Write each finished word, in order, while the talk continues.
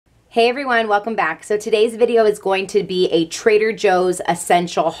Hey everyone, welcome back. So today's video is going to be a Trader Joe's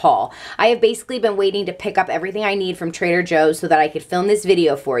essential haul. I have basically been waiting to pick up everything I need from Trader Joe's so that I could film this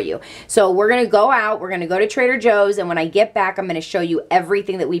video for you. So we're going to go out, we're going to go to Trader Joe's, and when I get back, I'm going to show you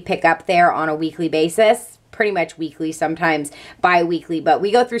everything that we pick up there on a weekly basis. Pretty much weekly, sometimes bi-weekly, but we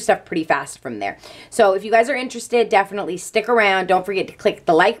go through stuff pretty fast from there. So if you guys are interested, definitely stick around. Don't forget to click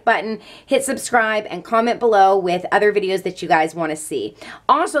the like button, hit subscribe, and comment below with other videos that you guys want to see.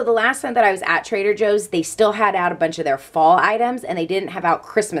 Also, the last time that I was at Trader Joe's, they still had out a bunch of their fall items, and they didn't have out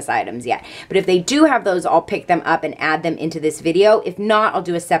Christmas items yet. But if they do have those, I'll pick them up and add them into this video. If not, I'll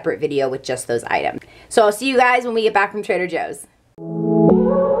do a separate video with just those items. So I'll see you guys when we get back from Trader Joe's.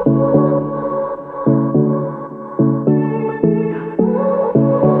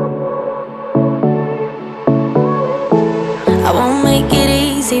 I won't make it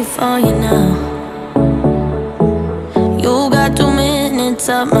easy for you now. You got 2 minutes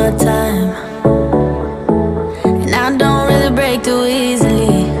of my time, and I don't really break too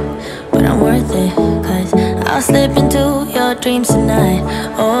easily, but I'm worth it, 'cause I'll slip into your dreams tonight.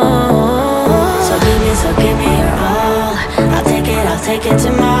 Oh, so give me your all. I'll take it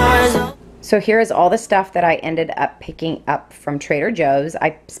to Mars. So here is all the stuff that I ended up picking up from Trader Joe's.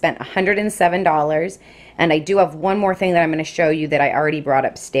 I spent $107, and I do have one more thing that I'm going to show you that I already brought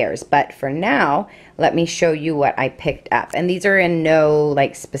upstairs. But for now, let me show you what I picked up. And these are in no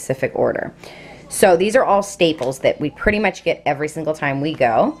like specific order. So these are all staples that we pretty much get every single time we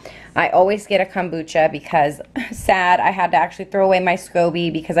go. I always get a kombucha because, sad, I had to actually throw away my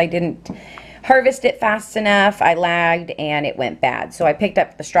SCOBY because I didn't harvest it fast enough. I lagged and it went bad. So I picked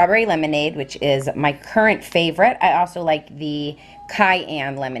up the strawberry lemonade, which is my current favorite. I also like the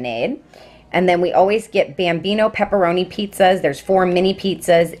cayenne lemonade. And then we always get Bambino pepperoni pizzas. There's 4 mini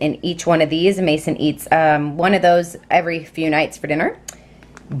pizzas in each one of these. Mason eats one of those every few nights for dinner.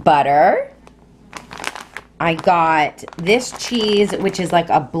 Butter. I got this cheese, which is like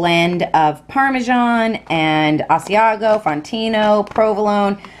a blend of Parmesan and Asiago, Fontino,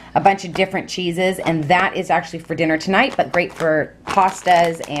 Provolone, a bunch of different cheeses, and that is actually for dinner tonight, but great for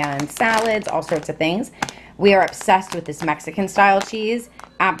pastas and salads, all sorts of things. We are obsessed with this Mexican style cheese.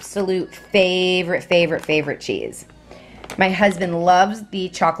 Absolute favorite cheese. My husband loves the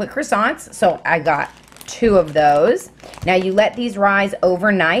chocolate croissants, so I got 2 of those. Now you let these rise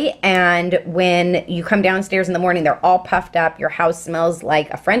overnight, and when you come downstairs in the morning, they're all puffed up. Your house smells like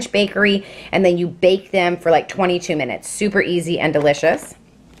a French bakery, and then you bake them for like 22 minutes. Super easy and delicious.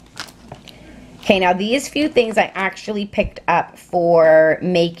 Okay, now these few things I actually picked up for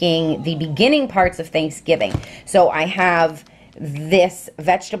making the beginning parts of Thanksgiving. So I have this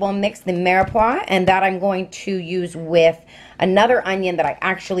vegetable mix, the mirepoix, and that I'm going to use with another onion that I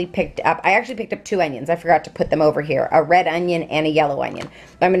actually picked up. I actually picked up 2 onions. I forgot to put them over here, a red onion and a yellow onion.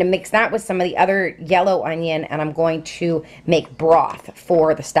 But I'm going to mix that with some of the other yellow onion, and I'm going to make broth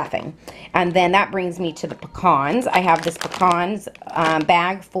for the stuffing. And then that brings me to the pecans. I have this pecans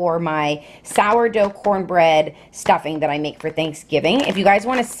bag for my sourdough cornbread stuffing that I make for Thanksgiving. If you guys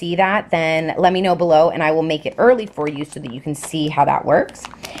want to see that, then let me know below, and I will make it early for you so that you can see how that works.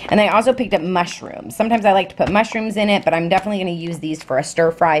 And I also picked up mushrooms. Sometimes I like to put mushrooms in it, but I'm definitely going to use these for a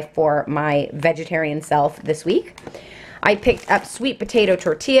stir fry for my vegetarian self this week. I picked up sweet potato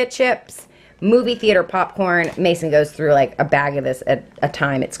tortilla chips, movie theater popcorn. Mason goes through like a bag of this at a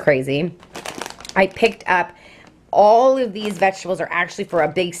time. It's crazy. I picked up all of these vegetables are actually for a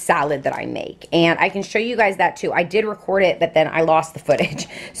big salad that I make, and I can show you guys that too. I did record it, but then I lost the footage.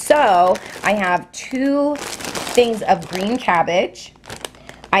 So I have 2 things of green cabbage.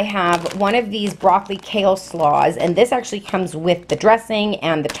 I have one of these broccoli kale slaws, and this actually comes with the dressing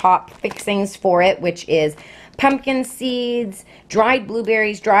and the top fixings for it, which is pumpkin seeds, dried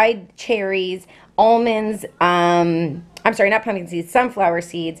blueberries, dried cherries, almonds, I'm sorry, not pumpkin seeds, sunflower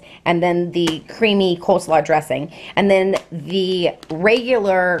seeds, and then the creamy coleslaw dressing. And then the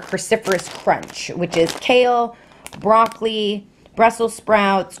regular cruciferous crunch, which is kale, broccoli, Brussels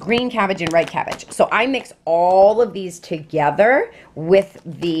sprouts, green cabbage, and red cabbage. So I mix all of these together with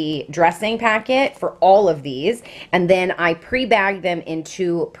the dressing packet for all of these, and then I pre-bag them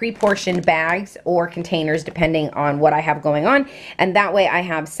into pre-portioned bags or containers depending on what I have going on, and that way I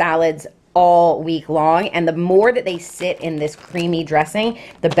have salads all week long, and the more that they sit in this creamy dressing,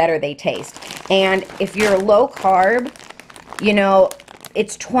 the better they taste. And if you're low carb, you know,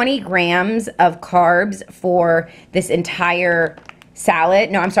 it's 20 grams of carbs for this entire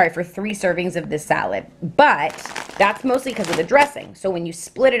salad. No, I'm sorry, for 3 servings of this salad. But that's mostly because of the dressing. So when you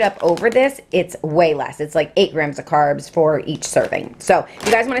split it up over this, it's way less. It's like 8 grams of carbs for each serving. So if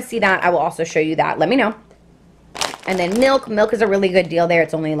you guys want to see that, I will also show you that. Let me know. And then milk. Milk is a really good deal there.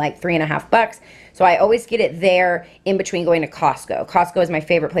 It's only like $3.50. So I always get it there in between going to Costco. Costco is my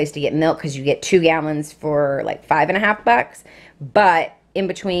favorite place to get milk because you get 2 gallons for like $5.50. But in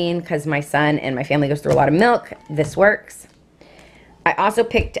between, because my son and my family goes through a lot of milk, this works. I also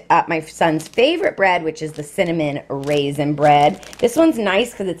picked up my son's favorite bread, which is the cinnamon raisin bread. This one's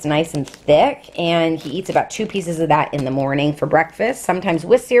nice because it's nice and thick, and he eats about 2 pieces of that in the morning for breakfast, sometimes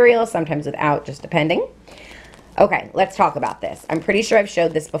with cereal, sometimes without, just depending. Okay, let's talk about this. I'm pretty sure I've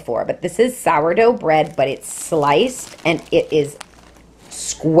showed this before, but this is sourdough bread, but it's sliced, and it is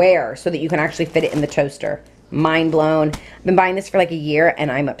square so that you can actually fit it in the toaster. Mind blown. I've been buying this for like a year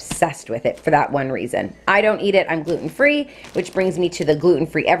and I'm obsessed with it for that one reason. I don't eat it. I'm gluten-free, which brings me to the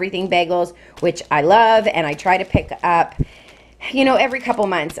gluten-free everything bagels, which I love, and I try to pick up, you know, every couple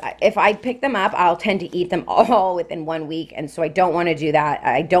months. If I pick them up, I'll tend to eat them all within 1 week, and so I don't want to do that.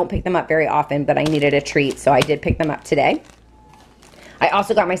 I don't pick them up very often, but I needed a treat, so I did pick them up today. I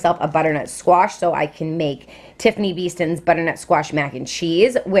also got myself a butternut squash so I can make Tiffany Beeston's butternut squash mac and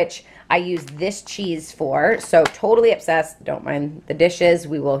cheese, which I use this cheese for. So totally obsessed. Don't mind the dishes.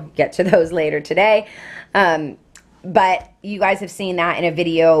 We will get to those later today. But you guys have seen that in a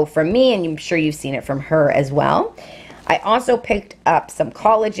video from me, and I'm sure you've seen it from her as well. I also picked up some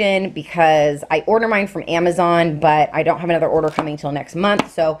collagen because I order mine from Amazon, but I don't have another order coming till next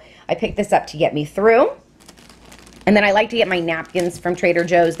month. So I picked this up to get me through. And then I like to get my napkins from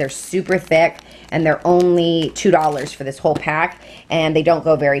TraderJoes. They're super thick, and they're only $2 for this whole pack, and they don't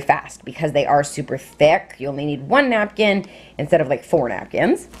go very fast because they are super thick. You only need 1 napkin instead of like 4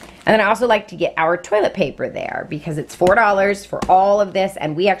 napkins. And then I also like to get our toilet paper there because it's $4 for all of this,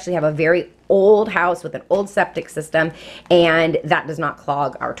 and we actually have a very old house with an old septic system, and that does not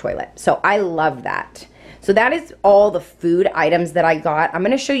clog our toilet. So I love that. So that is all the food items that I got. I'm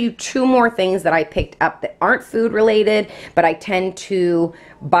going to show you 2 more things that I picked up that aren't food related, but I tend to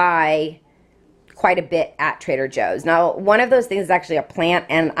buy quite a bit at TraderJoes. Now, one of those things is actually a plant,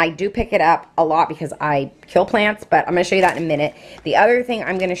 and I do pick it up a lot because I kill plants, but I'm going to show you that in a minute. The other thing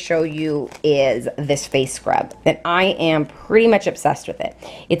I'm going to show you is this face scrub, and I am pretty much obsessed with it.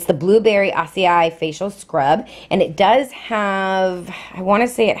 It's the Blueberry Acai Facial Scrub, and it does have, I want to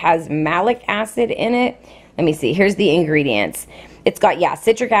say it has malic acid in it. Let me see. Here's the ingredients. It's got, yeah,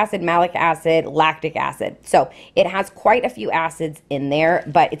 citric acid, malic acid, lactic acid. So it has quite a few acids in there,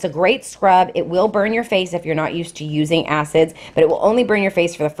 but it's a great scrub. It will burn your face if you're not used to using acids, but it will only burn your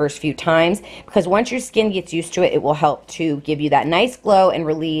face for the first few times because once your skin gets used to it, it will help to give you that nice glow and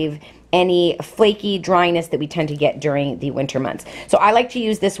relieve any flaky dryness that we tend to get during the winter months. So I like to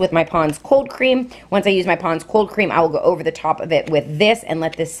use this with my Pond's cold cream. Once I use my Pond's cold cream, I will go over the top of it with this and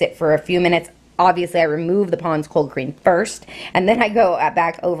let this sit for a few minutes. Obviously, I remove the Pond's cold cream first, and then I go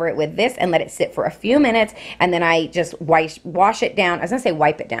back over it with this and let it sit for a few minutes, and then I just wash it down. I was going to say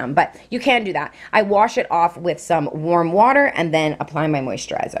wipe it down, but you can do that. I wash it off with some warm water and then apply my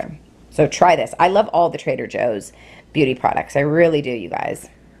moisturizer. So try this. I love all the TraderJoes beauty products. I really do, you guys.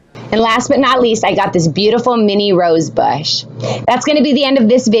 And last but not least, I got this beautiful mini rose bush. That's going to be the end of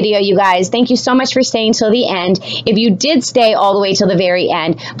this video, you guys. Thank you so much for staying till the end. If you did stay all the way till the very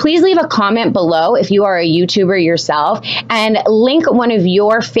end, please leave a comment below if you are a YouTuber yourself, and link one of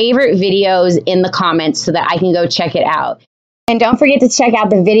your favorite videos in the comments so that I can go check it out. And don't forget to check out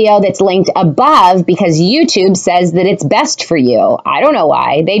the video that's linked above because YouTube says that it's best for you. I don't know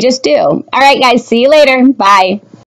why. They just do. All right, guys. See you later. Bye.